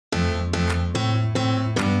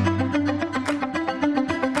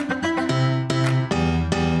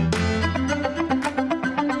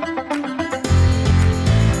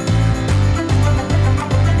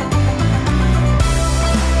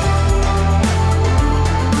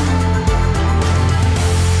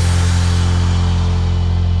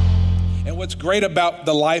great about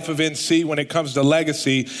the life of NC when it comes to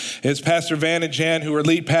legacy is Pastor Van and Jan, who are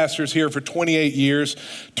lead pastors here for 28 years,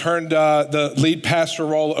 turned the lead pastor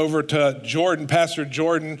role over to Jordan, Pastor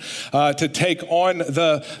Jordan, to take on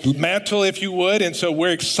the mantle, if you would. And so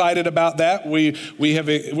we're excited about that. We're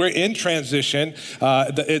in transition.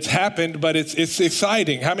 It's happened, but it's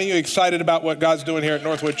exciting. How many of you are excited about what God's doing here at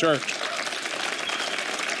Northwood Church?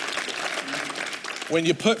 When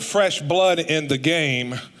you put fresh blood in the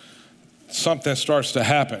game, something starts to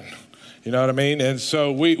happen. You know what I mean? And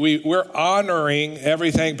so we're honoring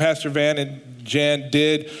everything Pastor Van and Jan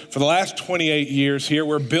did for the last 28 years here.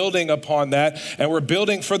 We're building upon that, and we're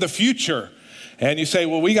building for the future. And you say,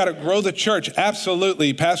 well, we got to grow the church.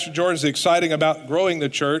 Absolutely. Pastor Jordan's exciting about growing the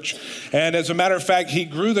church. And as a matter of fact, he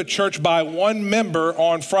grew the church by one member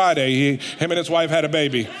on Friday. Him and his wife had a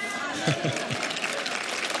baby.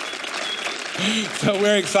 So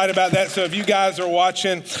we're excited about that. So if you guys are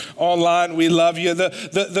watching online, we love you.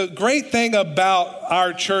 The great thing about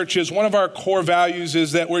our church is one of our core values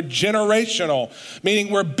is that we're generational,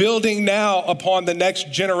 meaning we're building now upon the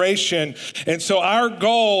next generation. And so our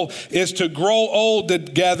goal is to grow old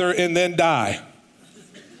together and then die.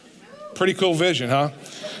 Pretty cool vision, huh?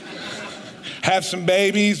 Have some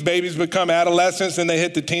babies become adolescents, and they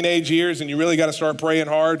hit the teenage years, and you really got to start praying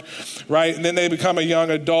hard, right? And then they become a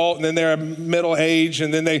young adult, and then they're middle age,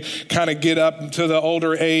 and then they kind of get up to the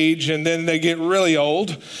older age, and then they get really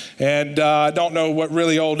old. And I don't know what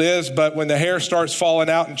really old is, but when the hair starts falling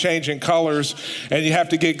out and changing colors, and you have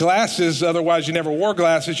to get glasses, otherwise you never wore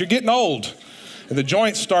glasses, you're getting old. And the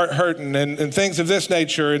joints start hurting and things of this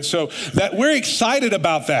nature. And so that we're excited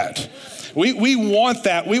about that. We want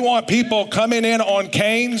that. We want people coming in on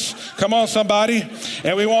canes. Come on, somebody.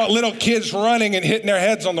 And we want little kids running and hitting their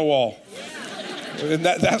heads on the wall. And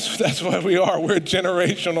that's what we are. We're a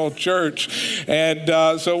generational church.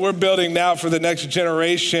 And so we're building now for the next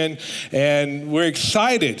generation, and we're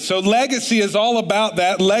excited. So legacy is all about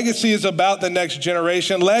that. Legacy is about the next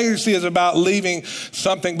generation. Legacy is about leaving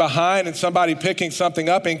something behind and somebody picking something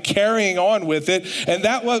up and carrying on with it. And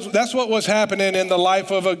that's what was happening in the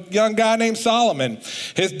life of a young guy named Solomon.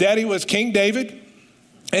 His daddy was King David.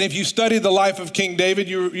 And if you study the life of King David,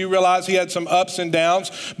 you realize he had some ups and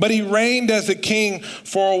downs, but he reigned as a king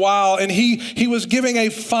for a while, and he was giving a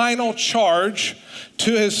final charge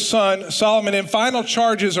to his son Solomon. And final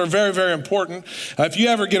charges are very, very important. If you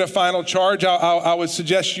ever get a final charge, I would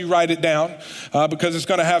suggest you write it down because it's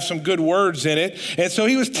going to have some good words in it. And so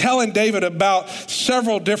he was telling David about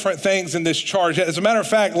several different things in this charge. As a matter of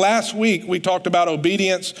fact, last week we talked about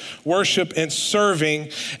obedience, worship, and serving.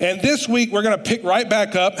 And this week we're going to pick right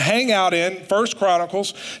back up, hang out in 1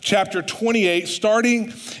 Chronicles chapter 28,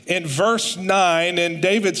 starting in verse 9. And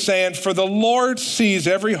David's saying, "For the Lord sees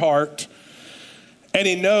every heart, and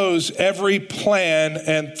he knows every plan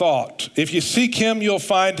and thought. If you seek him, you'll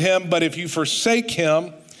find him. But if you forsake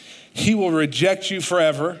him, he will reject you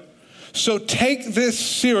forever. So take this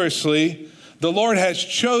seriously. The Lord has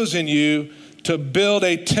chosen you to build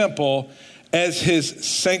a temple as his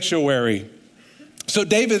sanctuary." So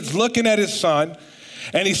David's looking at his son,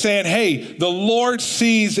 and he's saying, hey, the Lord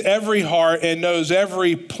sees every heart and knows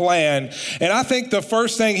every plan. And I think the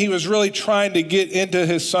first thing he was really trying to get into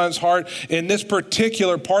his son's heart in this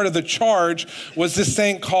particular part of the charge was this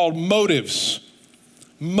thing called motives.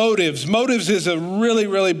 Motives is a really,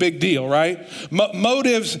 really big deal, right?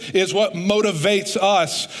 Motives is what motivates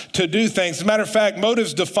us to do things. As a matter of fact,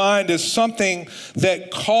 motives defined as something that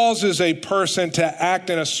causes a person to act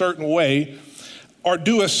in a certain way or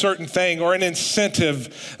do a certain thing, or an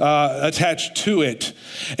incentive attached to it.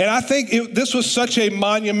 And I think this was such a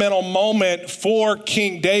monumental moment for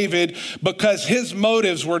King David because his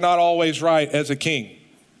motives were not always right as a king.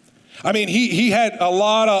 I mean, he had a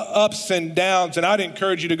lot of ups and downs, and I'd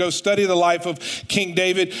encourage you to go study the life of King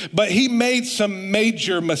David, but he made some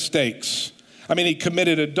major mistakes. I mean, he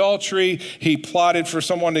committed adultery, he plotted for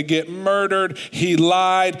someone to get murdered, he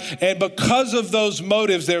lied. And because of those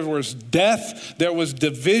motives, there was death, there was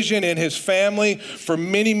division in his family for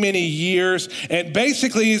many, many years. And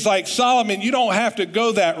basically, he's like, Solomon, you don't have to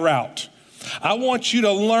go that route. I want you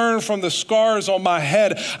to learn from the scars on my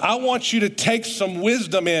head. I want you to take some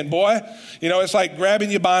wisdom in, boy. You know, it's like grabbing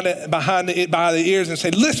you by the ears and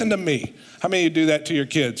say, listen to me. How many of you do that to your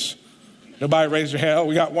kids? Nobody raised their hand. Oh,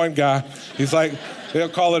 we got one guy. He's like, they'll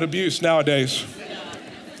call it abuse nowadays.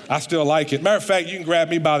 I still like it. Matter of fact, you can grab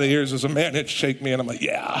me by the ears as a man and shake me, and I'm like,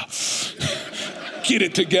 yeah, get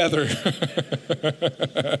it together.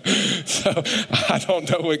 So I don't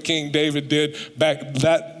know what King David did back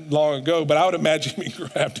that long ago, but I would imagine he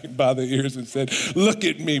grabbed him by the ears and said, look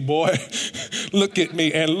at me, boy. Look at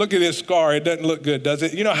me and look at this scar. It doesn't look good, does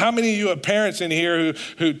it? You know, how many of you have parents in here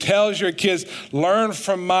who tells your kids, learn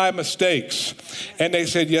from my mistakes? And they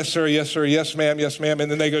said, yes, sir, yes, sir, yes, ma'am, and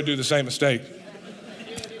then they go do the same mistake.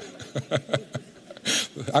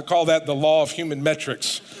 I call that the law of human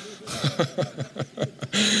metrics.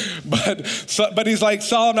 But he's like,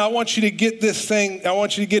 Solomon, I want you to get this thing. I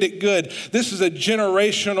want you to get it good. This is a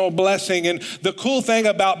generational blessing. And the cool thing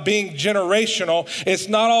about being generational, it's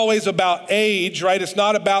not always about age, right? It's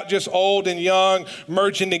not about just old and young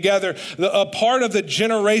merging together. A part of the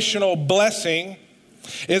generational blessing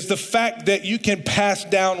is the fact that you can pass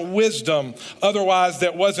down wisdom otherwise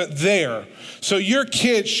that wasn't there. So your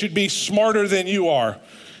kids should be smarter than you are.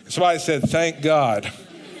 Somebody said, thank God.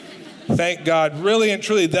 Thank God. Really and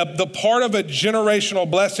truly, the part of a generational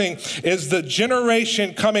blessing is the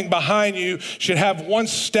generation coming behind you should have one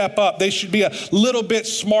step up. They should be a little bit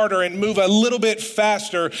smarter and move a little bit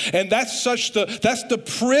faster. And that's the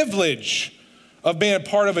privilege of being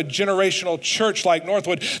part of a generational church like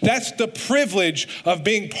Northwood. That's the privilege of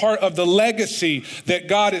being part of the legacy that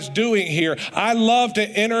God is doing here. I love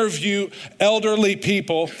to interview elderly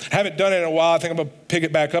people. Haven't done it in a while. I think I'm going to pick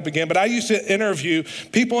it back up again. But I used to interview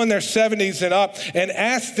people in their 70s and up and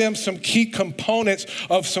ask them some key components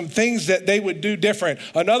of some things that they would do different.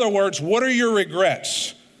 In other words, what are your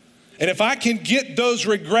regrets? And if I can get those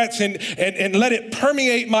regrets and let it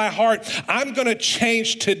permeate my heart, I'm going to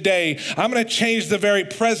change today. I'm going to change the very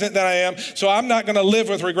present that I am. So I'm not going to live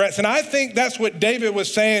with regrets. And I think that's what David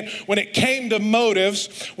was saying when it came to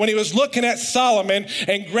motives, when he was looking at Solomon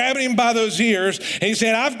and grabbing him by those ears. And he's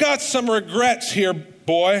saying, I've got some regrets here,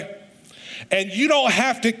 boy. And you don't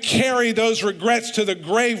have to carry those regrets to the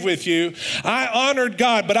grave with you. I honored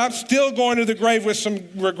God, but I'm still going to the grave with some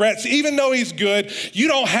regrets. Even though he's good, you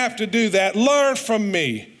don't have to do that. Learn from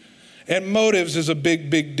me. And motives is a big,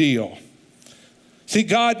 big deal. See,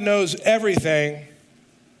 God knows everything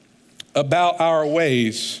about our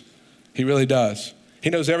ways. He really does. He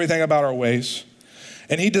knows everything about our ways.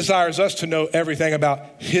 And he desires us to know everything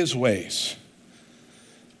about his ways.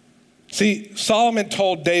 See, Solomon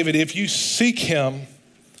told David, if you seek him,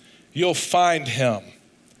 you'll find him.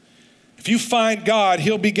 If you find God,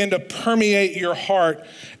 he'll begin to permeate your heart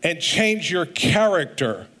and change your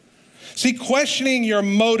character. See, questioning your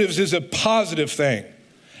motives is a positive thing.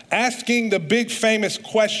 Asking the big famous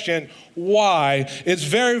question, why, is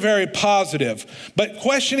very, very positive. But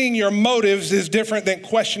questioning your motives is different than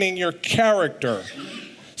questioning your character.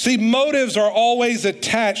 See, motives are always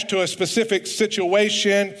attached to a specific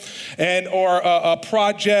situation or a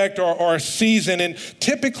project or a season. And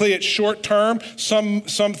typically it's short term. Some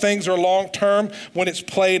things are long term when it's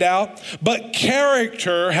played out. But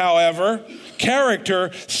character, however,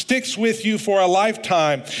 sticks with you for a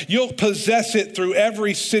lifetime. You'll possess it through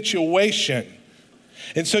every situation.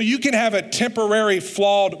 And so you can have a temporary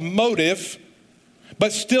flawed motive,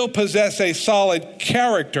 but still possess a solid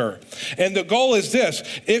character. And the goal is this: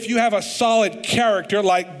 if you have a solid character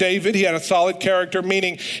like David, he had a solid character,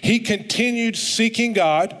 meaning he continued seeking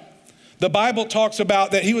God. The Bible talks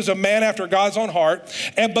about that he was a man after God's own heart.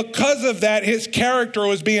 And because of that, his character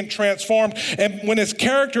was being transformed. And when his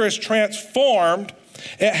character is transformed,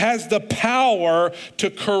 it has the power to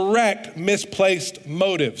correct misplaced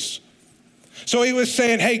motives. So he was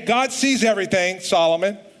saying, hey, God sees everything,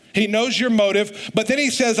 Solomon. He knows your motive, but then he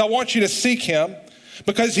says, I want you to seek him,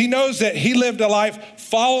 because he knows that he lived a life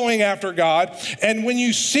following after God. And when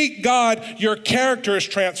you seek God, your character is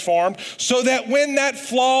transformed, so that when that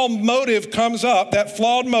flawed motive comes up, that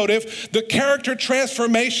flawed motive, the character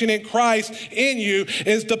transformation in Christ in you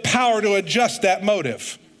is the power to adjust that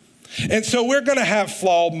motive. And so we're going to have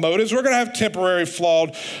flawed motives. We're going to have temporary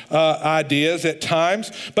flawed ideas at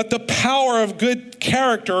times. But the power of good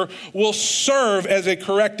character will serve as a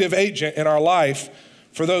corrective agent in our life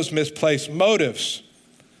for those misplaced motives.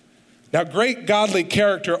 Now, great godly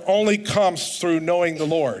character only comes through knowing the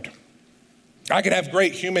Lord. I can have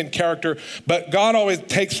great human character, but God always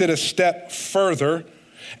takes it a step further.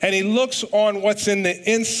 And he looks on what's in the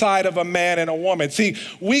inside of a man and a woman. See,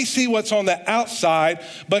 we see what's on the outside,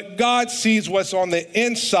 but God sees what's on the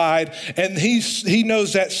inside, and he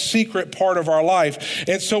knows that secret part of our life.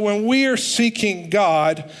 And so when we are seeking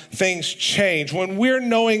God, things change. When we're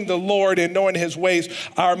knowing the Lord and knowing his ways,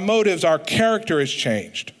 our motives, our character is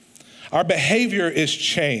changed. Our behavior is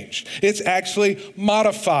changed. It's actually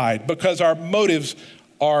modified because our motives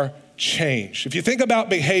are changed. If you think about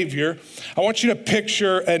behavior, I want you to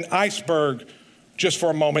picture an iceberg just for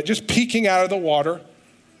a moment, just peeking out of the water.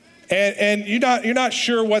 And you're not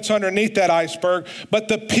sure what's underneath that iceberg, but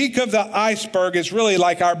the peak of the iceberg is really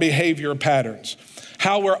like our behavior patterns.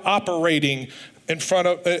 how we're operating in front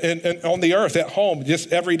of, on the earth, at home,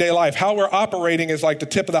 just everyday life. How we're operating is like the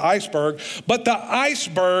tip of the iceberg, but the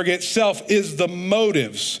iceberg itself is the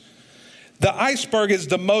motives. The iceberg is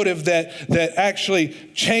the motive that actually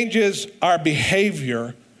changes our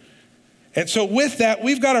behavior. And so with that,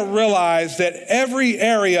 we've got to realize that every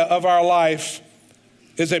area of our life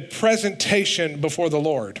is a presentation before the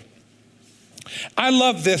Lord. I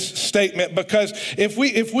love this statement because if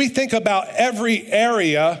we think about every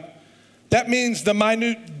area, that means the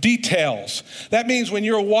minute details. That means when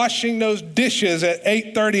you're washing those dishes at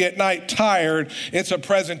 8:30 at night tired, it's a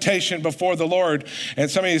presentation before the Lord. And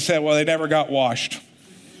some of you said, well, they never got washed.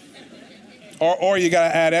 Or you got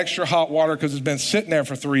to add extra hot water because it's been sitting there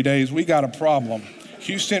for 3 days. We got a problem.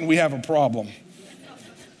 Houston, we have a problem.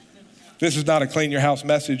 This is not a clean your house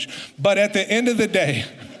message. But at the end of the day,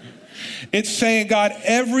 it's saying, God,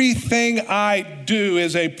 everything I do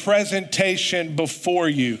is a presentation before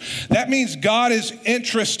you. That means God is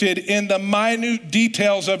interested in the minute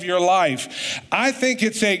details of your life. I think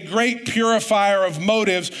it's a great purifier of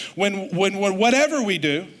motives when whatever we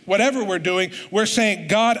do, whatever we're doing, we're saying,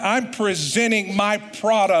 God, I'm presenting my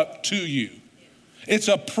product to you. It's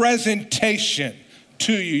a presentation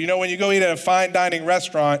to you. You know, when you go eat at a fine dining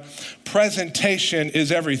restaurant, presentation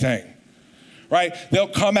is everything. Right? They'll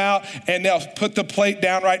come out and they'll put the plate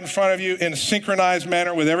down right in front of you in a synchronized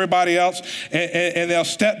manner with everybody else, and they'll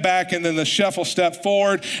step back, and then the chef will step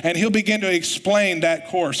forward, and he'll begin to explain that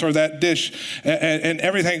course or that dish, and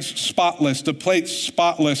everything's spotless. The plate's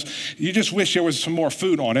spotless. You just wish there was some more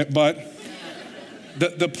food on it, but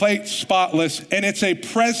the plate's spotless, and it's a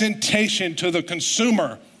presentation to the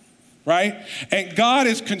consumer. Right? And God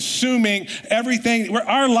is consuming everything.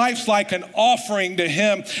 Our life's like an offering to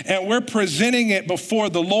him, and we're presenting it before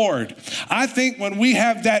the Lord. I think when we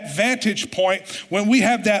have that vantage point, when we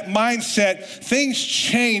have that mindset, things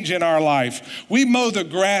change in our life. We mow the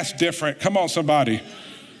grass different. Come on, somebody.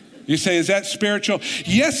 You say, is that spiritual?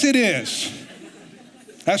 Yes, it is.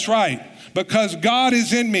 That's right. Because God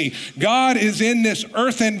is in me. God is in this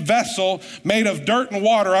earthen vessel made of dirt and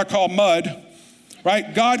water I call mud.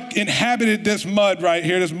 Right? God inhabited this mud right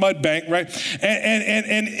here, this mud bank, right?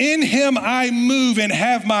 And in him I move and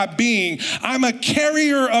have my being. I'm a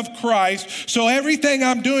carrier of Christ, so everything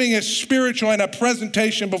I'm doing is spiritual and a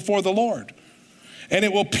presentation before the Lord. And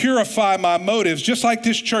it will purify my motives. Just like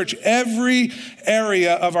this church, every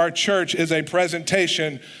area of our church is a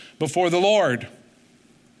presentation before the Lord.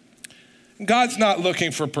 God's not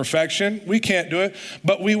looking for perfection. We can't do it,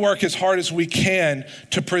 but we work as hard as we can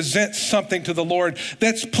to present something to the Lord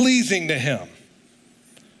that's pleasing to him.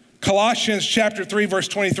 Colossians chapter 3, verse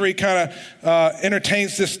 23 kind of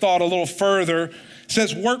entertains this thought a little further. It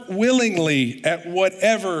says, work willingly at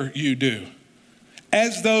whatever you do,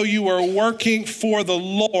 as though you were working for the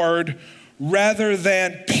Lord rather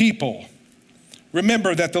than people.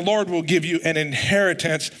 Remember that the Lord will give you an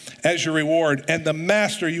inheritance as your reward, and the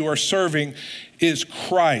master you are serving is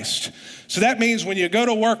Christ. So that means when you go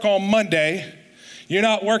to work on Monday, you're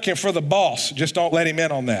not working for the boss. Just don't let him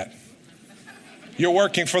in on that. You're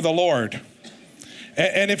working for the Lord.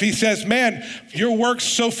 And if he says, man, your work's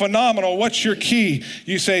so phenomenal, what's your key?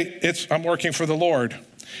 You say, I'm working for the Lord.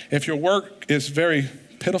 If your work is very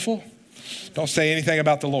pitiful, don't say anything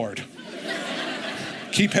about the Lord.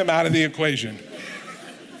 Keep him out of the equation.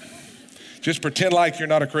 Just pretend like you're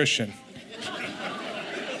not a Christian.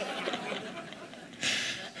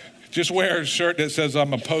 Just wear a shirt that says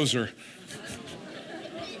I'm a poser.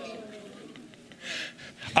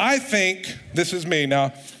 I think, this is me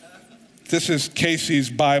now, this is Casey's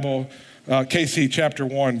Bible, Casey chapter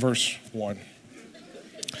 1, verse 1.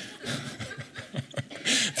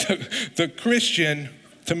 The Christian,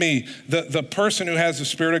 to me, the person who has the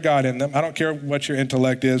Spirit of God in them, I don't care what your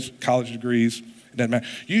intellect is, college degrees, it doesn't matter.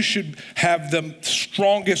 You should have the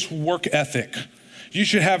strongest work ethic. You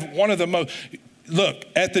should have one of the most, look,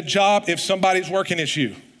 at the job, if somebody's working, it's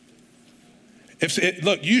you.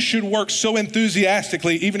 Look, you should work so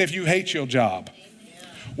enthusiastically, even if you hate your job.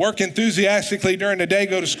 Work enthusiastically during the day,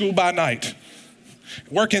 go to school by night.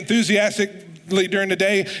 Work enthusiastically during the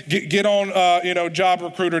day, get on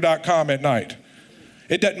jobrecruiter.com at night.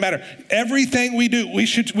 It doesn't matter. Everything we do, we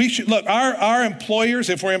should look, our employers,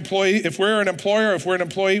 if we're an employer, if we're an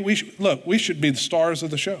employee, we should be the stars of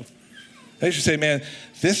the show. They should say, man,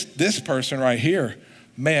 this person right here,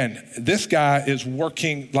 man, this guy is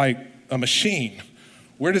working like a machine.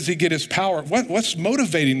 Where does he get his power? What's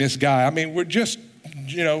motivating this guy? I mean, we're just,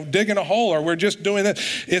 digging a hole, or we're just doing that.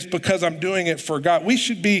 It's because I'm doing it for God. We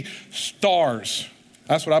should be stars.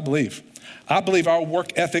 That's what I believe. I believe our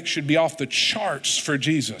work ethic should be off the charts for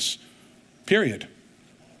Jesus, period.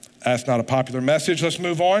 That's not a popular message. Let's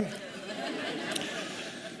move on.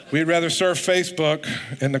 We'd rather surf Facebook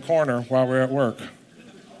in the corner while we're at work.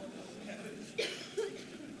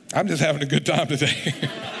 I'm just having a good time today.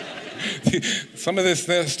 Some of this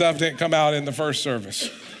stuff didn't come out in the first service.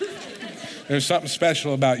 There's something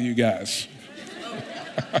special about you guys.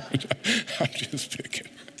 I'm just picking.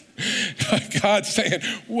 God's saying,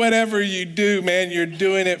 whatever you do, man, you're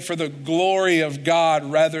doing it for the glory of God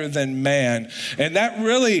rather than man. And that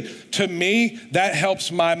really, to me, that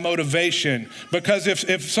helps my motivation. Because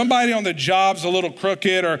if somebody on the job's a little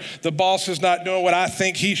crooked, or the boss is not doing what I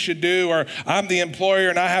think he should do, or I'm the employer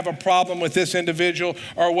and I have a problem with this individual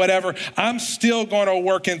or whatever, I'm still going to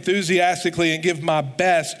work enthusiastically and give my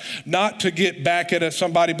best, not to get back at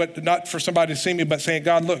somebody, but not for somebody to see me, but saying,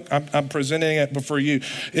 God, look, I'm presenting it before you.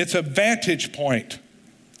 It's a vantage point,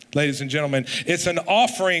 ladies and gentlemen. It's an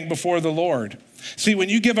offering before the Lord. See, when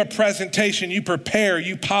you give a presentation, you prepare,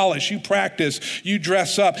 you polish, you practice, you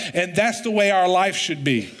dress up, and that's the way our life should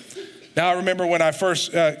be. Now, I remember when I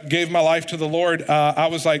first gave my life to the Lord, I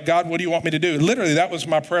was like, God, what do you want me to do? Literally, that was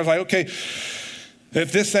my prayer. I was like, okay,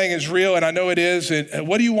 if this thing is real, and I know it is, and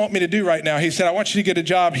what do you want me to do right now? He said, I want you to get a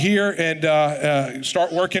job here and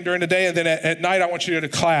start working during the day, and then at night I want you to go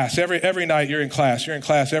to class. Every night you're in class. You're in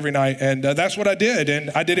class every night, and that's what I did, and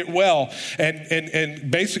I did it well. And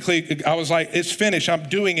basically I was like, it's finished. I'm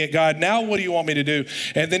doing it, God. Now what do you want me to do?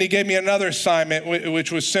 And then he gave me another assignment, which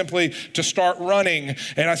was simply to start running.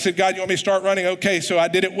 And I said, God, you want me to start running? Okay, so I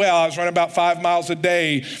did it well. I was running about 5 miles a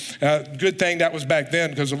day. Good thing that was back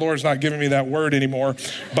then, because the Lord's not giving me that word anymore.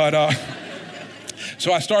 But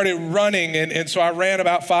so I started running, and so I ran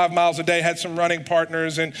about 5 miles a day, had some running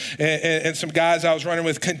partners and some guys I was running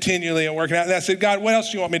with continually and working out. And I said, God, what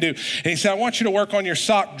else do you want me to do? And he said, I want you to work on your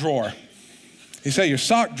sock drawer. He said, your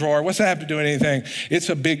sock drawer, what's that have to do with anything? It's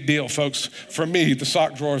a big deal, folks. For me, the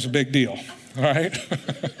sock drawer is a big deal. All right.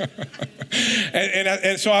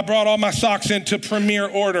 and so I brought all my socks into premier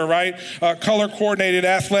order, right? Color coordinated,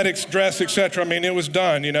 athletics, dress, etc. I mean, it was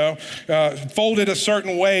done, folded a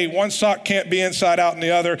certain way. One sock can't be inside out and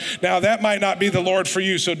the other. Now that might not be the Lord for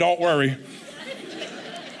you, so don't worry.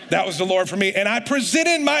 That was the Lord for me. And I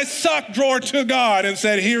presented my sock drawer to God and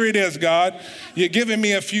said, here it is, God. You've given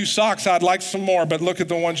me a few socks. I'd like some more, but look at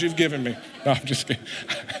the ones you've given me. No, I'm just kidding.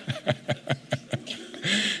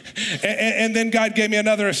 And then God gave me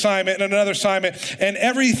another assignment and another assignment. And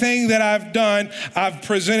everything that I've done, I've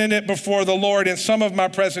presented it before the Lord. And some of my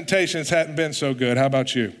presentations hadn't been so good. How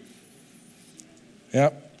about you?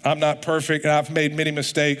 Yep. I'm not perfect, and I've made many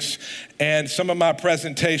mistakes. And some of my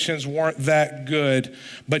presentations weren't that good.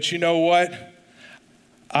 But you know what?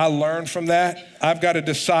 I learned from that. I've got to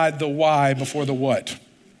decide the why before the what.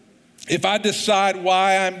 If I decide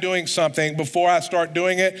why I'm doing something before I start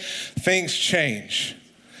doing it, things change.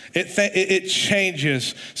 It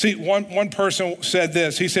changes. See, one person said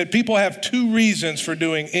this. He said, people have two reasons for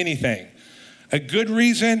doing anything. A good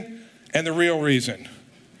reason and the real reason.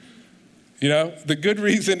 The good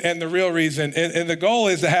reason and the real reason. And the goal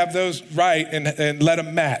is to have those right and let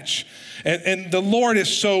them match. And the Lord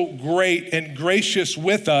is so great and gracious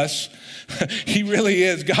with us. He really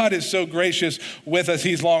is. God is so gracious with us.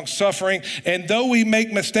 He's long suffering. And though we make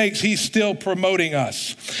mistakes, he's still promoting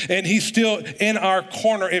us. And he's still in our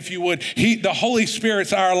corner, if you would. The Holy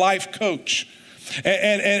Spirit's our life coach.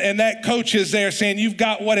 And that coach is there saying, you've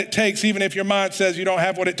got what it takes, even if your mind says you don't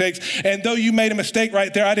have what it takes. And though you made a mistake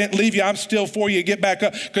right there, I didn't leave you. I'm still for you. Get back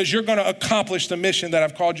up, because you're going to accomplish the mission that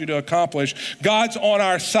I've called you to accomplish. God's on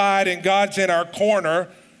our side and God's in our corner.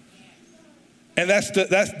 And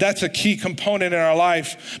that's a key component in our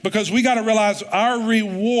life, because we got to realize our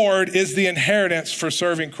reward is the inheritance for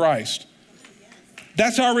serving Christ.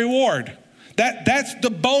 That's our reward. That's the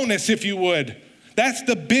bonus, if you would. That's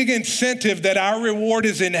the big incentive, that our reward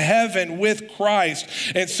is in heaven with Christ.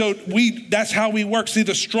 And so that's how we work. See,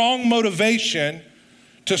 the strong motivation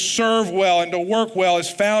to serve well and to work well is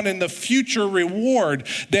found in the future reward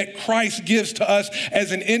that Christ gives to us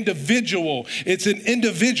as an individual. It's an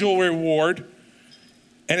individual reward,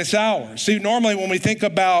 and it's ours. See, normally when we think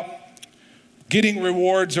about getting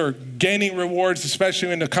rewards or gaining rewards,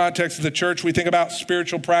 especially in the context of the church, we think about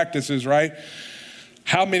spiritual practices, right?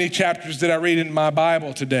 How many chapters did I read in my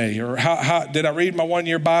Bible today? Or how did I read my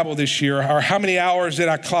one-year Bible this year? Or how many hours did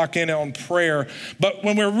I clock in on prayer? But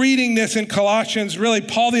when we're reading this in Colossians, really,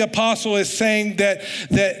 Paul the Apostle is saying that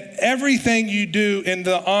everything you do in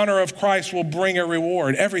the honor of Christ will bring a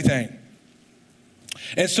reward. Everything.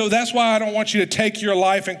 And so that's why I don't want you to take your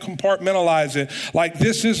life and compartmentalize it. Like,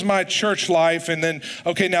 this is my church life, and then,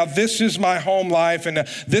 okay, now this is my home life, and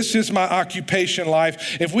this is my occupation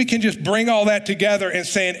life. If we can just bring all that together and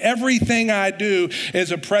saying everything I do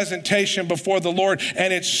is a presentation before the Lord,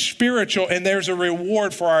 and it's spiritual, and there's a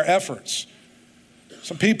reward for our efforts.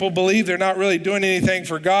 Some people believe they're not really doing anything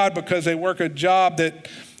for God because they work a job that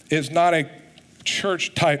is not a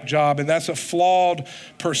church type job, and that's a flawed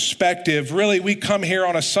perspective. Really, we come here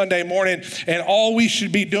on a Sunday morning and all we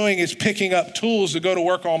should be doing is picking up tools to go to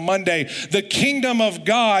work on Monday. The kingdom of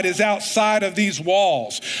God is outside of these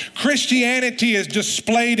walls. Christianity is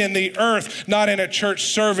displayed in the earth, not in a church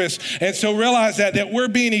service. And so realize that we're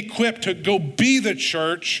being equipped to go be the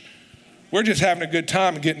church. We're just having a good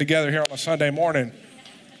time and getting together here on a Sunday morning.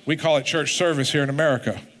 We call it church service here in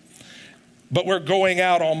America. But we're going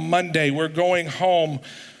out on Monday. We're going home,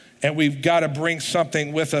 and we've got to bring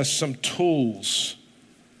something with us, some tools.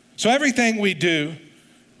 So everything we do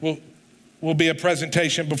will be a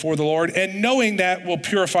presentation before the Lord, and knowing that will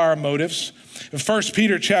purify our motives. In 1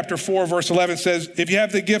 Peter chapter 4, verse 11 says, if you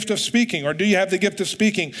have the gift of speaking, or do you have the gift of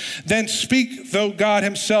speaking, then speak though God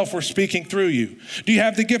himself were speaking through you. Do you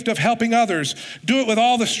have the gift of helping others? Do it with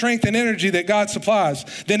all the strength and energy that God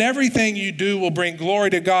supplies. Then everything you do will bring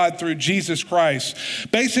glory to God through Jesus Christ.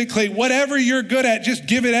 Basically, whatever you're good at, just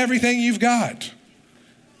give it everything you've got.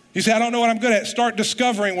 You say, I don't know what I'm good at. Start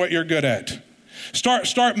discovering what you're good at. Start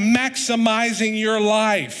maximizing your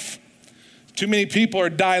life. Too many people are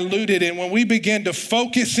diluted, and when we begin to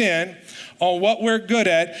focus in on what we're good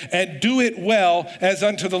at and do it well as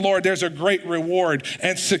unto the Lord, there's a great reward,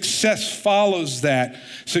 and success follows that.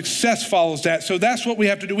 Success follows that. So that's what we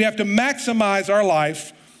have to do. We have to maximize our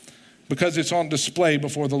life because it's on display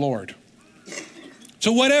before the Lord.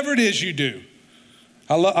 So whatever it is you do,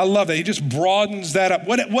 I love that. He just broadens that up.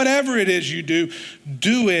 Whatever it is you do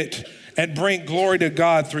it and bring glory to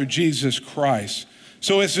God through Jesus Christ.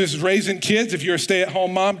 So as is raising kids, if you're a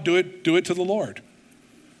stay-at-home mom, do it to the Lord.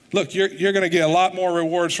 Look, you're going to get a lot more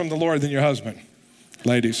rewards from the Lord than your husband,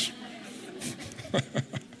 ladies.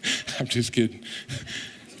 I'm just kidding.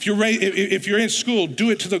 If you're in school, do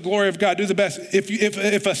it to the glory of God. Do the best.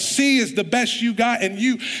 If a C is the best you got and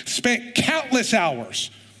you spent countless hours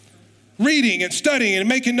reading and studying and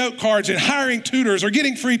making note cards and hiring tutors or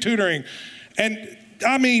getting free tutoring, and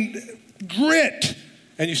I mean, grit,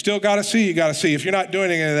 and you still got to see, you got to see. If you're not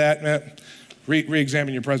doing any of that, man,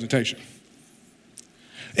 re-examine your presentation.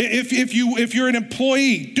 If you're an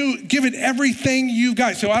employee, give it everything you've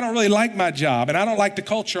got. So I don't really like my job, and I don't like the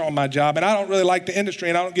culture on my job, and I don't really like the industry,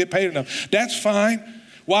 and I don't get paid enough. That's fine.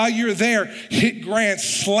 While you're there, hit grand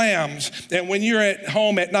slams. And when you're at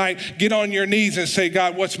home at night, get on your knees and say,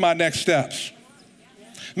 God, what's my next steps?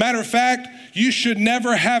 Matter of fact, you should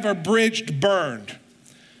never have a bridge burned,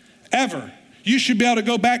 ever. You should be able to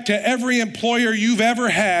go back to every employer you've ever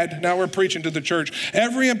had. Now we're preaching to the church.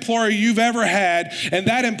 Every employer you've ever had, and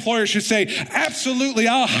that employer should say, absolutely,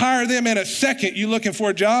 I'll hire them in a second. You looking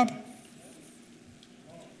for a job?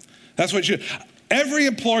 That's what every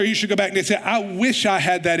employer, you should go back and say, I wish I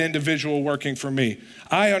had that individual working for me.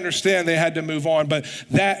 I understand they had to move on, but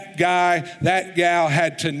that guy, that gal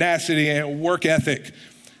had tenacity and work ethic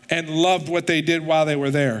and loved what they did while they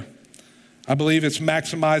were there. I believe it's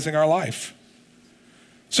maximizing our life.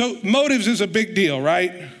 So motives is a big deal,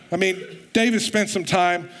 right? I mean, David spent some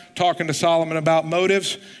time talking to Solomon about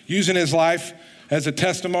motives, using his life as a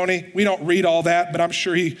testimony. We don't read all that, but I'm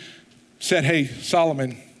sure he said, hey,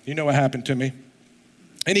 Solomon, you know what happened to me.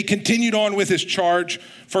 And he continued on with his charge,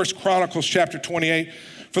 1 Chronicles chapter 28.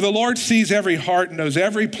 For the Lord sees every heart and knows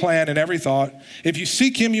every plan and every thought. If you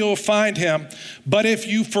seek him, you will find him. But if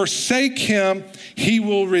you forsake him, he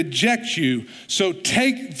will reject you. So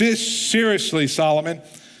take this seriously, Solomon.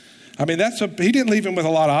 I mean, he didn't leave him with a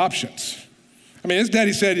lot of options. I mean, his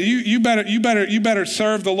daddy said, you better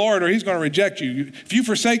serve the Lord or he's going to reject you. If you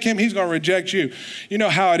forsake him, he's going to reject you. You know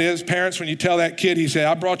how it is, parents, when you tell that kid, he said,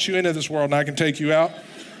 I brought you into this world and I can take you out.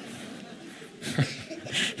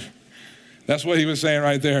 That's what he was saying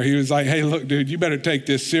right there. He was like, hey, look, dude, you better take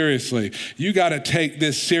this seriously. You got to take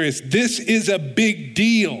this serious. This is a big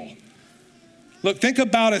deal. Look, think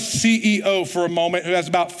about a CEO for a moment who has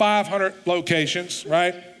about 500 locations,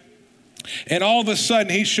 right? And all of a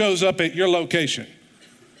sudden, he shows up at your location.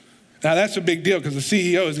 Now, that's a big deal because the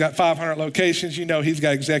CEO has got 500 locations. You know, he's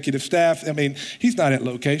got executive staff. I mean, he's not at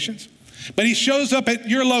locations. But he shows up at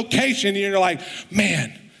your location, and you're like,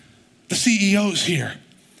 man, the CEO's here.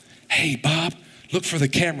 Hey, Bob, look for the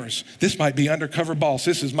cameras. This might be undercover boss.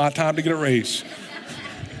 This is my time to get a raise.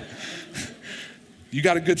 You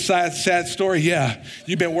got a good, sad story? Yeah.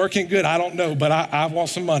 You've been working good? I don't know, but I want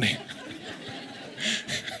some money.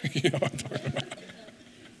 You know what I'm talking about?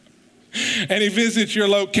 And he visits your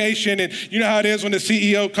location, and you know how it is when the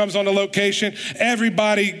CEO comes on the location?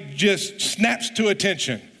 Everybody just snaps to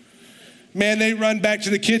attention. Man, they run back to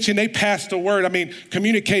the kitchen, they pass the word. I mean,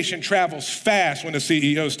 communication travels fast when the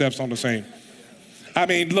CEO steps on the scene. I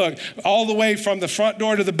mean, look, all the way from the front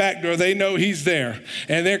door to the back door, they know he's there,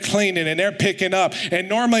 and they're cleaning and they're picking up. And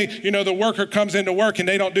normally, you know, the worker comes into work and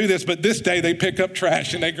they don't do this, but this day they pick up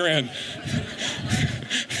trash and they grin.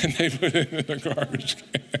 And they put it in the garbage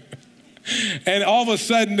can. And all of a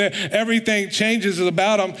sudden, everything changes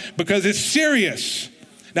about them because it's serious.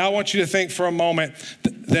 Now, I want you to think for a moment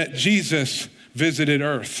that Jesus visited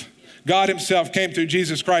earth. God himself came through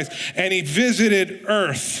Jesus Christ, and he visited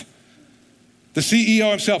earth. The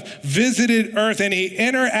CEO himself visited earth, and he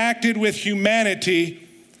interacted with humanity.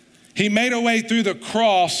 He made a way through the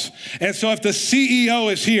cross. And so if the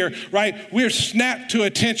CEO is here, right, we're snapped to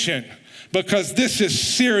attention because this is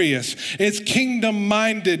serious. It's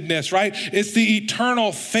kingdom-mindedness, right? It's the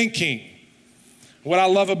eternal thinking. What I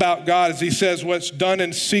love about God is he says what's done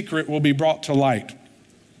in secret will be brought to light.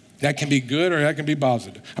 That can be good or that can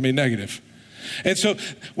be negative. And so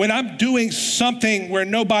when I'm doing something where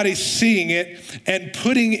nobody's seeing it and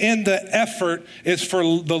putting in the effort is for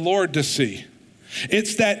the Lord to see.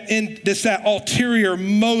 It's that ulterior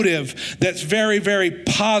motive that's very, very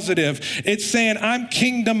positive. It's saying I'm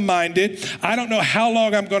kingdom minded. I don't know how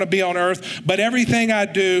long I'm going to be on earth, but everything I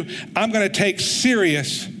do, I'm going to take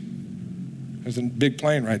serious. There's a big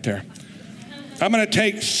plane right there. I'm going to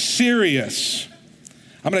take serious.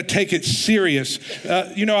 I'm going to take it serious.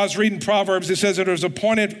 I was reading Proverbs. It says that there's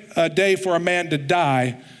appointed a day for a man to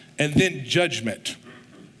die and then judgment.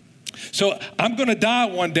 So I'm going to die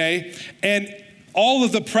one day, and all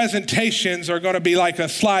of the presentations are going to be like a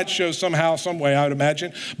slideshow somehow, some way, I would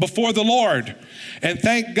imagine, before the Lord. And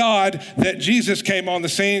thank God that Jesus came on the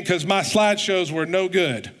scene because my slideshows were no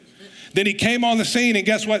good. Then he came on the scene, and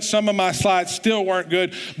guess what? Some of my slides still weren't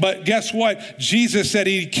good, but guess what? Jesus said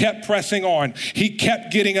he kept pressing on. He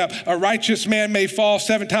kept getting up. A righteous man may fall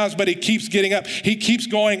 7 times, but he keeps getting up. He keeps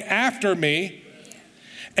going after me,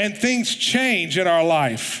 and things change in our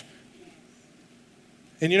life.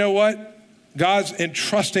 And you know what? God's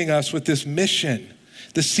entrusting us with this mission.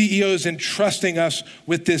 The CEO is entrusting us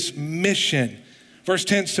with this mission. Verse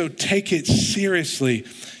 10, so take it seriously.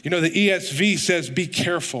 You know, the ESV says, be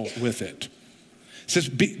careful with it. It says,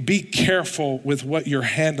 be careful with what you're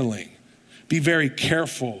handling. Be very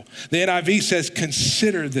careful. The NIV says,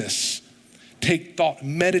 consider this. Take thought,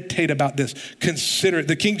 meditate about this. Consider it.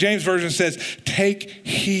 The King James Version says, take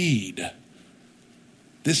heed.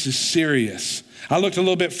 This is serious. I looked a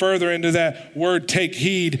little bit further into that word, take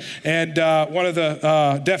heed, and one of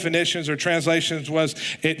the definitions or translations was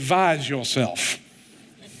advise yourself.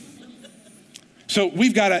 So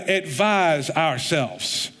we've got to advise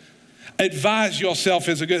ourselves. Advise yourself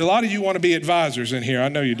is a lot of you want to be advisors in here. I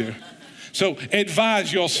know you do. So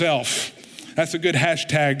advise yourself. That's a good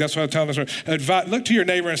hashtag. That's what I'm telling us. Look to your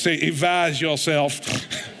neighbor and say, advise yourself.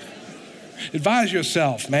 Advise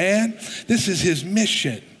yourself, man. This is his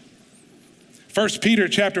mission. 1 Peter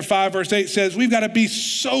chapter 5, verse 8 says, we've got to be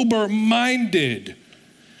sober-minded.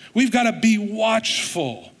 We've got to be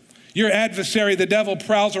watchful. Your adversary, the devil,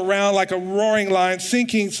 prowls around like a roaring lion,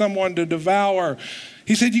 seeking someone to devour.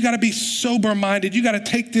 He said, you got to be sober-minded. You got to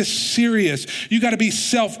take this serious. You got to be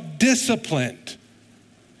self-disciplined.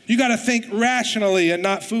 You got to think rationally and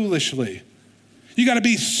not foolishly. You got to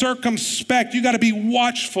be circumspect. You got to be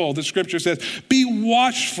watchful, the scripture says. Be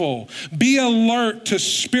watchful. Be alert to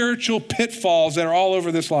spiritual pitfalls that are all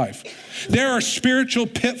over this life. There are spiritual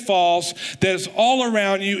pitfalls that is all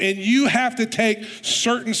around you, and you have to take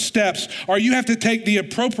certain steps, or you have to take the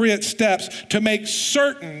appropriate steps to make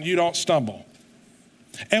certain you don't stumble.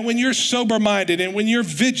 And when you're sober-minded and when you're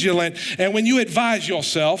vigilant and when you advise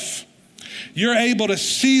yourself, you're able to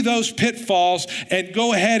see those pitfalls and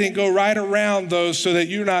go ahead and go right around those so that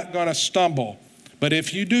you're not going to stumble. But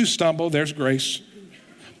if you do stumble, there's grace.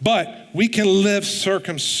 But we can live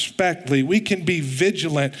circumspectly. We can be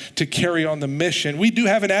vigilant to carry on the mission. We do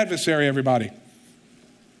have an adversary, everybody.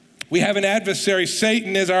 We have an adversary.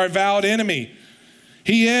 Satan is our avowed enemy.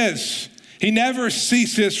 He is. He never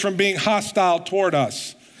ceases from being hostile toward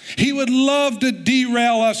us. He would love to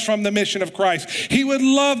derail us from the mission of Christ. He would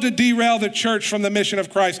love to derail the church from the mission of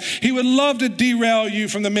Christ. He would love to derail you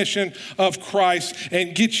from the mission of Christ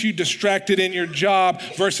and get you distracted in your job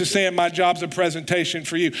versus saying, my job's a presentation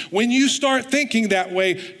for you. When you start thinking that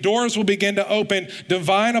way, doors will begin to open,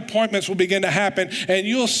 divine appointments will begin to happen, and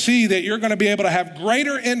you'll see that you're going to be able to have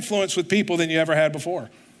greater influence with people than you ever had before,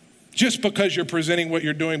 just because you're presenting what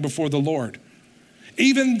you're doing before the Lord.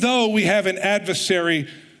 Even though we have an adversary,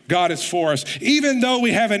 God is for us. Even though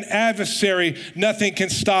we have an adversary, nothing can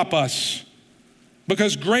stop us,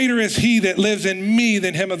 because greater is he that lives in me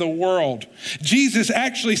than him of the world. Jesus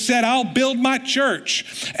actually said, I'll build my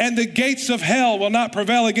church and the gates of hell will not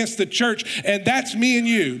prevail against the church. And that's me and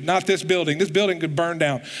you, not this building. This building could burn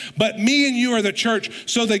down, but me and you are the church.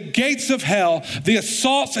 So the gates of hell, the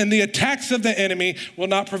assaults and the attacks of the enemy will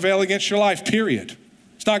not prevail against your life, period.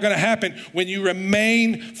 It's not going to happen. When you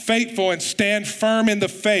remain faithful and stand firm in the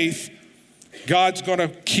faith, God's going to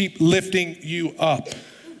keep lifting you up.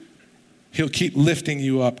 He'll keep lifting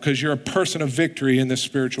you up because you're a person of victory in this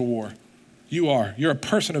spiritual war. You are. You're a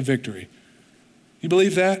person of victory. You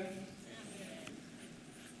believe that?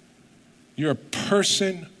 You're a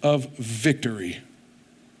person of victory,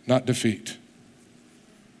 not defeat.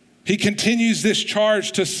 He continues this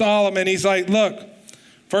charge to Solomon. He's like, look,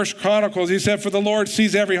 First Chronicles, he said, for the Lord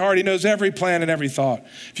sees every heart. He knows every plan and every thought.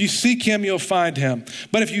 If you seek him, you'll find him.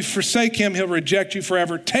 But if you forsake him, he'll reject you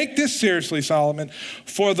forever. Take this seriously, Solomon,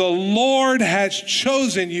 for the Lord has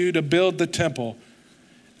chosen you to build the temple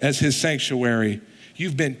as his sanctuary.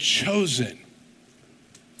 You've been chosen.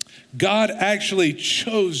 God actually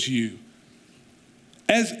chose you.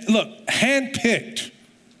 Handpicked,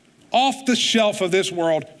 off the shelf of this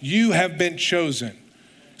world, you have been chosen.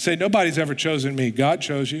 Say, nobody's ever chosen me. God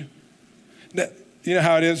chose you. You know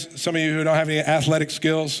how it is? Some of you who don't have any athletic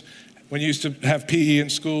skills, when you used to have PE in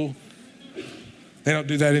school, they don't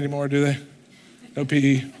do that anymore, do they? No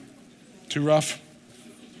PE. Too rough?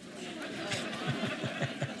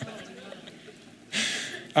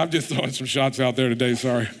 I'm just throwing some shots out there today,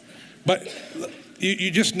 sorry. But you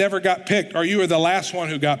just never got picked, or you were the last one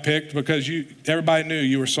who got picked because everybody knew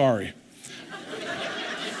you were sorry.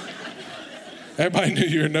 Everybody knew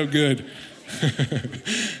you were no good.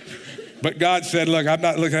 But God said, look, I'm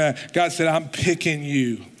not looking at it. God said, I'm picking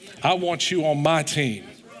you. I want you on my team.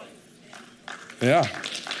 Yeah,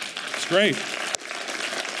 it's great.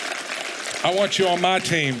 I want you on my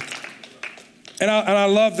team. And I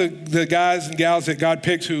love the guys and gals that God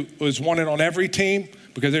picks who was wanted on every team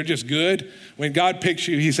because they're just good. When God picks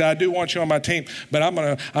you, he said, I do want you on my team, but I'm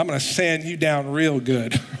gonna sand you down real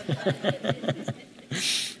good.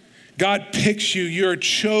 God picks you, you're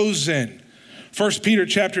chosen. 1 Peter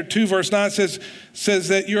chapter 2, verse 9 says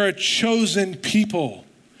that you're a chosen people.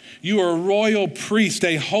 You are a royal priest,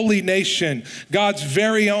 a holy nation, God's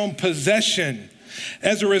very own possession.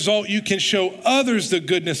 As a result, you can show others the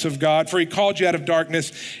goodness of God, for he called you out of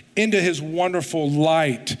darkness into his wonderful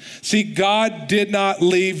light. See, God did not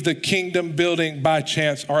leave the kingdom building by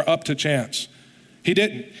chance or up to chance. He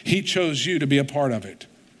didn't. He chose you to be a part of it.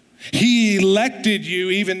 He elected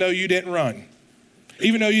you even though you didn't run,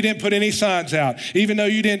 even though you didn't put any signs out, even though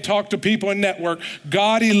you didn't talk to people and network.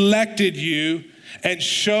 God elected you and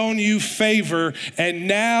shown you favor, and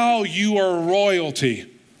now you are royalty.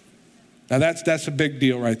 Now that's a big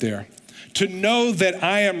deal right there. To know that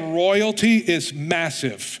I am royalty is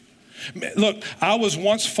massive. Look, I was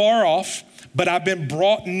once far off, but I've been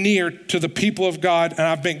brought near to the people of God, and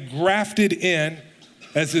I've been grafted in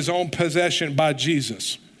as his own possession by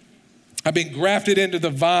Jesus. I've been grafted into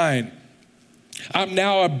the vine. I'm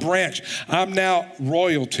now a branch. I'm now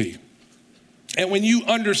royalty. And when you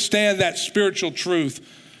understand that spiritual truth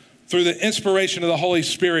through the inspiration of the Holy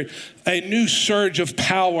Spirit, a new surge of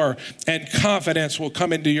power and confidence will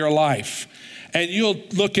come into your life. And you'll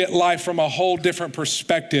look at life from a whole different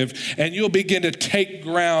perspective, and you'll begin to take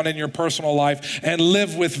ground in your personal life and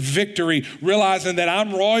live with victory, realizing that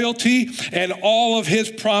I'm royalty and all of his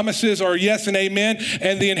promises are yes and amen,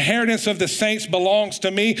 and the inheritance of the saints belongs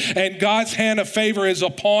to me, and God's hand of favor is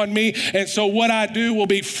upon me. And so what I do will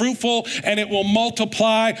be fruitful and it will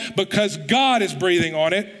multiply because God is breathing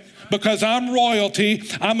on it, because I'm royalty.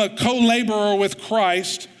 I'm a co-laborer with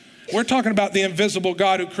Christ. We're talking about the invisible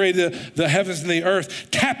God who created the heavens and the earth.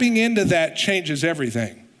 Tapping into that changes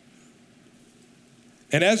everything.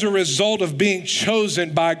 And as a result of being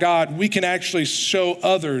chosen by God, we can actually show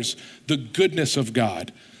others the goodness of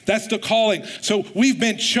God. That's the calling. So we've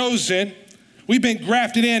been chosen, we've been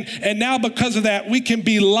grafted in, and now because of that, we can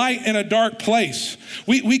be light in a dark place.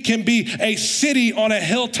 We can be a city on a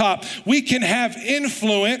hilltop. We can have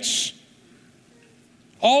influence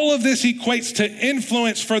All of this equates to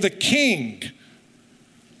influence for the king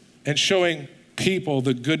and showing people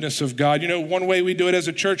the goodness of God. You know, one way we do it as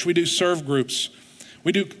a church, we do serve groups.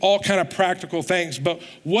 We do all kind of practical things, but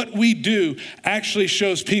what we do actually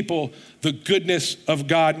shows people the goodness of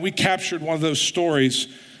God. We captured one of those stories.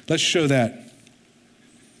 Let's show that.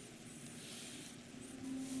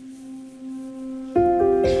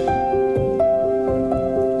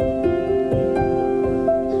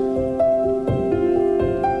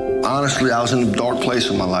 Honestly, I was in a dark place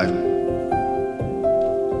in my life.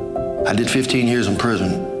 I did 15 years in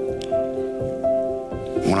prison.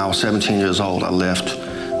 When I was 17 years old, I left,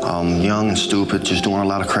 young and stupid, just doing a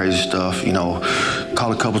lot of crazy stuff, you know,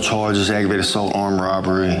 caught a couple charges, aggravated assault, armed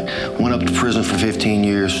robbery, went up to prison for 15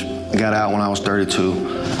 years, got out when I was 32,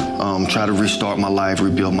 tried to restart my life,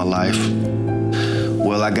 rebuild my life.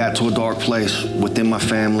 Well, I got to a dark place within my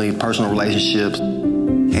family, personal relationships,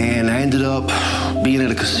 and I ended up being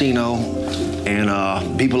at a casino,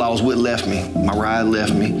 and people I was with left me. My ride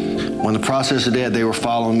left me. When the process of that, they were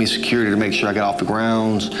following me, security, to make sure I got off the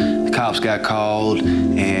grounds. The cops got called,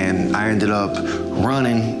 and I ended up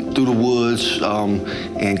running through the woods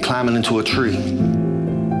and climbing into a tree.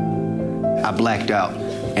 I blacked out,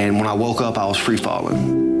 and when I woke up, I was free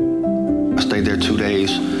falling. I stayed there 2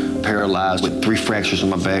 days, paralyzed with 3 fractures in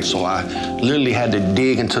my back, so I literally had to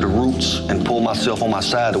dig into the roots and pull myself on my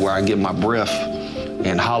side to where I get my breath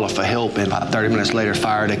and holler for help. And about 30 minutes later,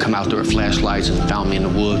 fire, they come out there with flashlights and found me in the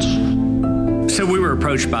woods. So we were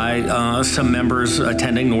approached by some members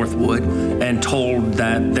attending Northwood and told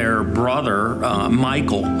that their brother,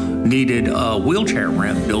 Michael, needed a wheelchair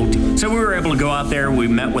ramp built. So we were able to go out there. We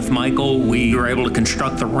met with Michael. We were able to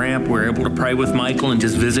construct the ramp. We were able to pray with Michael and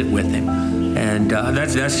just visit with him. And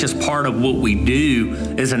that's just part of what we do,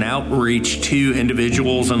 is an outreach to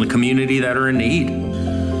individuals in the community that are in need.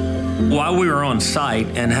 While we were on site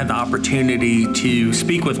and had the opportunity to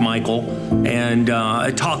speak with Michael and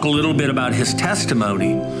talk a little bit about his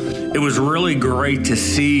testimony, it was really great to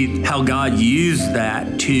see how God used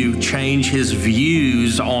that to change his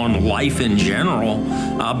views on life in general,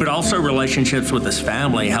 but also relationships with his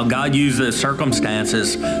family, how God used those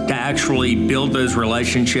circumstances to actually build those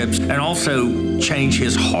relationships and also change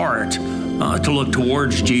his heart to look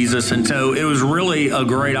towards Jesus. And so it was really a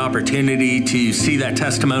great opportunity to see that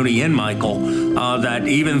testimony in Michael, that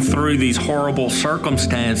even through these horrible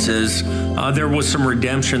circumstances, there was some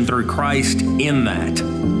redemption through Christ in that.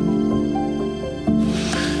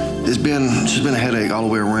 It's just been a headache all the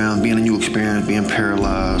way around, being a new experience, being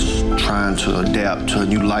paralyzed, trying to adapt to a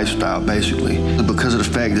new lifestyle, basically. Because of the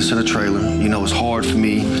fact that it's in a trailer, you know, it's hard for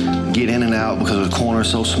me to get in and out because the corner is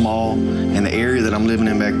so small, and the area that I'm living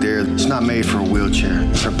in back there, it's not made for a wheelchair.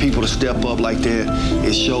 For people to step up like that,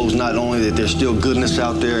 it shows not only that there's still goodness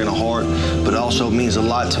out there in the heart, but it also means a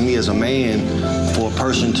lot to me as a man for a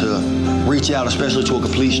person to reach out, especially to a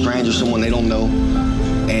complete stranger, someone they don't know,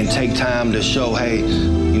 and take time to show, hey,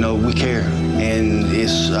 you know, we care. And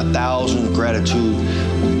it's 1,000 gratitude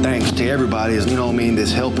thanks to everybody, you know what I mean,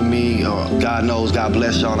 that's helping me. God knows, God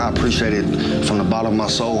bless y'all, and I appreciate it from the bottom of my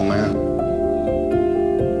soul, man.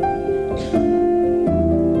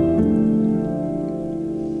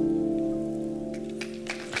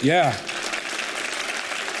 Yeah.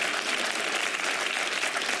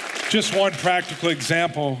 Just one practical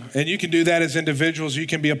example, and you can do that as individuals. You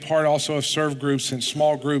can be a part also of serve groups and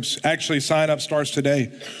small groups. Actually, sign up starts today.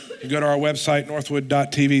 You go to our website,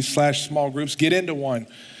 northwood.tv/small groups, get into one.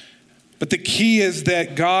 But the key is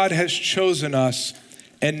that God has chosen us,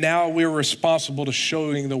 and now we're responsible to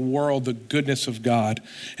showing the world the goodness of God.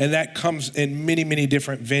 And that comes in many, many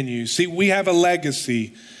different venues. See, we have a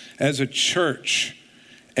legacy as a church,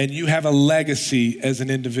 and you have a legacy as an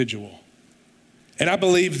individual. And I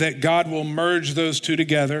believe that God will merge those two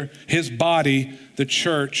together, his body, the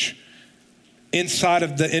church, inside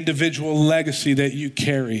of the individual legacy that you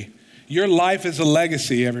carry. Your life is a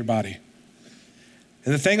legacy, everybody.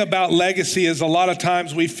 And the thing about legacy is a lot of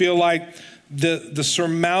times we feel like the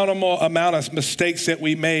surmountable amount of mistakes that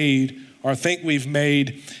we made or think we've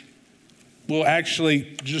made will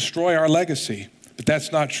actually destroy our legacy. But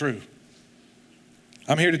that's not true.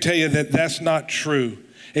 I'm here to tell you that that's not true.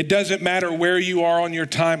 It doesn't matter where you are on your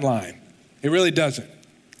timeline. It really doesn't.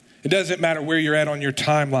 It doesn't matter where you're at on your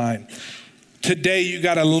timeline. Today, you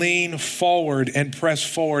got to lean forward and press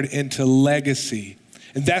forward into legacy.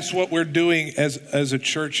 And that's what we're doing as a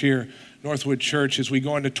church here, Northwood Church, as we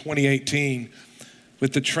go into 2018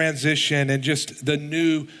 with the transition and just the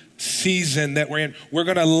new season that we're in. We're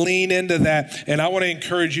going to lean into that. And I want to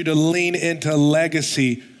encourage you to lean into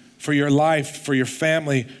legacy for your life, for your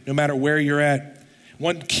family, no matter where you're at.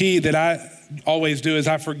 One key that always do is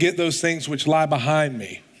I forget those things which lie behind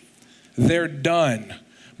me. They're done,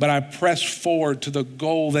 but I press forward to the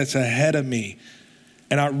goal that's ahead of me,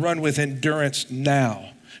 and I run with endurance now,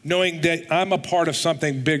 knowing that I'm a part of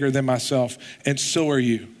something bigger than myself, and so are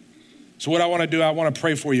you. So what I want to do, I want to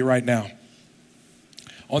pray for you right now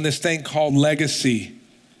on this thing called legacy.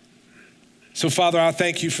 So Father, I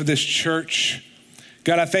thank you for this church.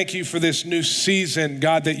 God, I thank you for this new season,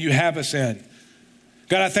 God, that you have us in.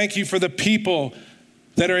 God, I thank you for the people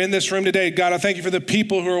that are in this room today. God, I thank you for the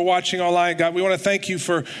people who are watching online. God, we want to thank you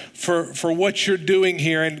for what you're doing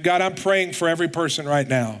here. And God, I'm praying for every person right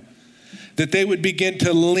now that they would begin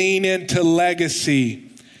to lean into legacy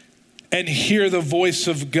and hear the voice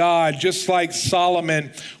of God, just like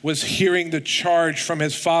Solomon was hearing the charge from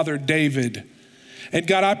his father David. And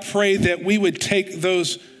God, I pray that we would take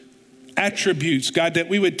those attributes, God, that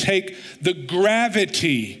we would take the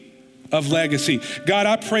gravity of legacy. God,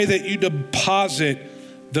 I pray that you deposit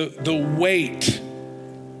the weight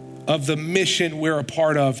of the mission we're a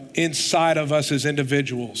part of inside of us as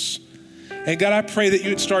individuals. And God, I pray that you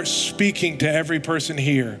would start speaking to every person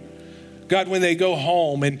here. God, when they go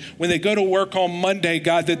home and when they go to work on Monday,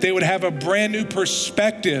 God, that they would have a brand new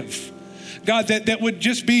perspective. God, that would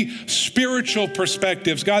just be spiritual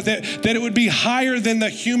perspectives. God, that it would be higher than the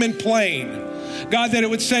human plane. God, that it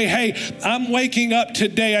would say, hey, I'm waking up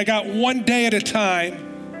today. I got one day at a time.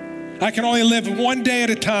 I can only live one day at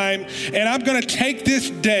a time. And I'm going to take this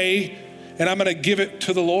day and I'm going to give it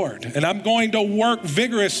to the Lord. And I'm going to work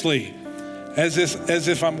vigorously as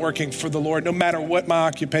if I'm working for the Lord, no matter what my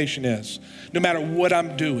occupation is, no matter what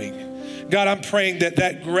I'm doing. God, I'm praying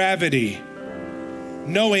that gravity,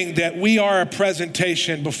 knowing that we are a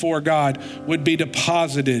presentation before God, would be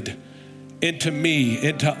deposited into me,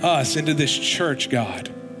 into us, into this church,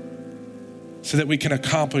 God, so that we can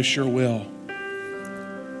accomplish your will.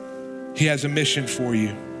 He has a mission for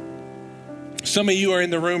you. Some of you are in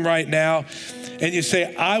the room right now and you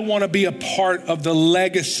say, I want to be a part of the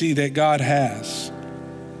legacy that God has.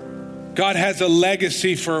 God has a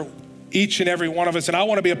legacy for each and every one of us, and I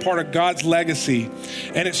want to be a part of God's legacy.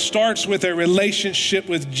 And it starts with a relationship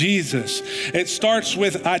with Jesus. It starts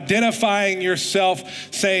with identifying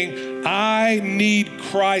yourself, saying, I need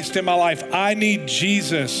Christ in my life. I need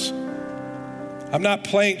Jesus. I'm not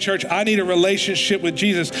playing church. I need a relationship with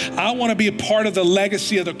Jesus. I want to be a part of the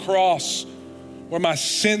legacy of the cross, where my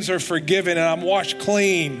sins are forgiven and I'm washed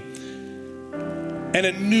clean and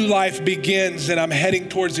a new life begins and I'm heading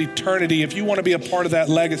towards eternity. If you want to be a part of that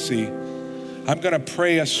legacy, I'm going to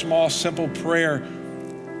pray a small, simple prayer.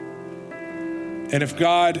 And if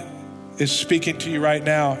God is speaking to you right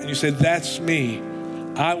now and you say, that's me,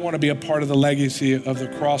 I want to be a part of the legacy of the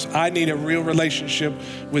cross. I need a real relationship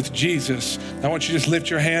with Jesus. I want you to just lift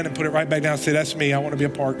your hand and put it right back down and say, that's me. I want to be a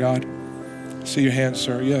part, God. I see your hand,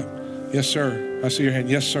 sir. Yeah. Yes, sir. I see your hand.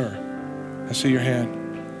 Yes, sir. I see your hand.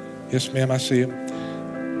 Yes, ma'am. I see it.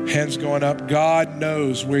 Hands going up. God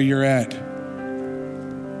knows where you're at.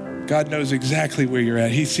 God knows exactly where you're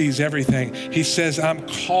at. He sees everything. He says, I'm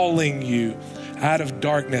calling you out of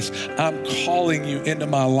darkness. I'm calling you into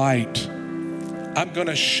my light. I'm going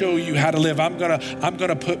to show you how to live. I'm going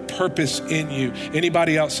to put purpose in you.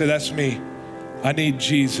 Anybody else say, that's me. I need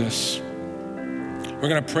Jesus. We're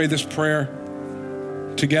going to pray this prayer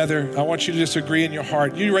together. I want you to just agree in your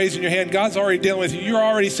heart. You raising your hand, God's already dealing with you. You're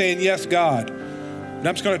already saying, yes, God. And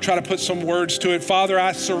I'm just going to try to put some words to it. Father,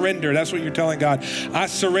 I surrender. That's what you're telling God. I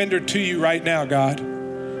surrender to you right now, God.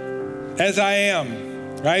 As I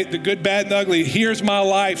am, right? The good, bad, and ugly. Here's my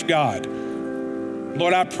life, God.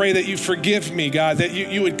 Lord, I pray that you forgive me, God, that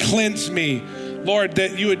you would cleanse me. Lord,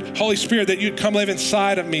 that you would, Holy Spirit, that you'd come live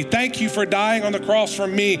inside of me. Thank you for dying on the cross for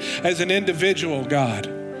me as an individual, God.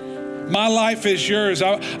 My life is yours.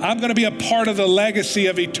 I'm going to be a part of the legacy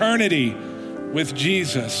of eternity with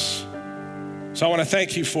Jesus. So I want to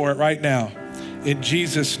thank you for it right now. In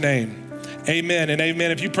Jesus' name, amen and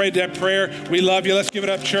amen. If you prayed that prayer, we love you. Let's give it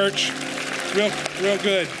up, church. Real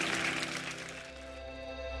good.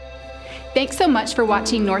 Thanks so much for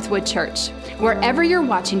watching Northwood Church. Wherever you're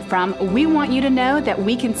watching from, we want you to know that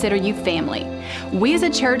we consider you family. We as a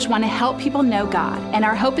church want to help people know God, and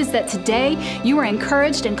our hope is that today you are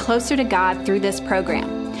encouraged and closer to God through this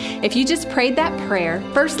program. If you just prayed that prayer,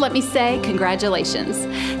 first let me say congratulations.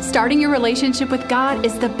 Starting your relationship with God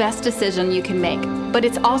is the best decision you can make, but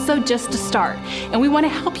it's also just a start, and we want to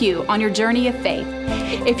help you on your journey of faith.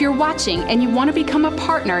 If you're watching and you want to become a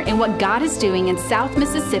partner in what God is doing in South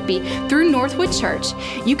Mississippi through Northwood Church,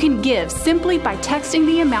 you can give simply by texting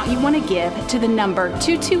the amount you want to give to the number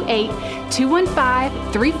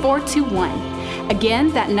 228-215-3421. Again,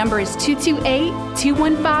 that number is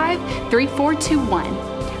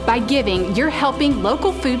 228-215-3421. By giving, you're helping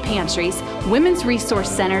local food pantries, women's resource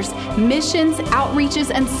centers, missions, outreaches,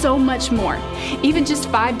 and so much more. Even just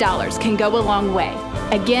 $5 can go a long way.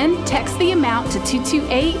 Again, text the amount to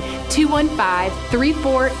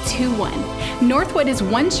 228-215-3421. Northwood is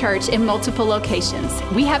one church in multiple locations.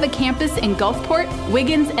 We have a campus in Gulfport,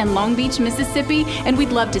 Wiggins, and Long Beach, Mississippi, and we'd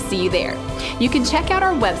love to see you there. You can check out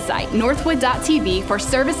our website, northwood.tv, for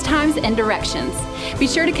service times and directions. Be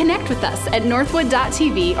sure to connect with us at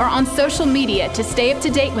northwood.tv or on social media to stay up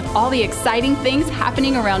to date with all the exciting things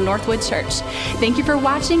happening around Northwood Church. Thank you for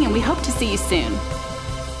watching, and we hope to see you soon.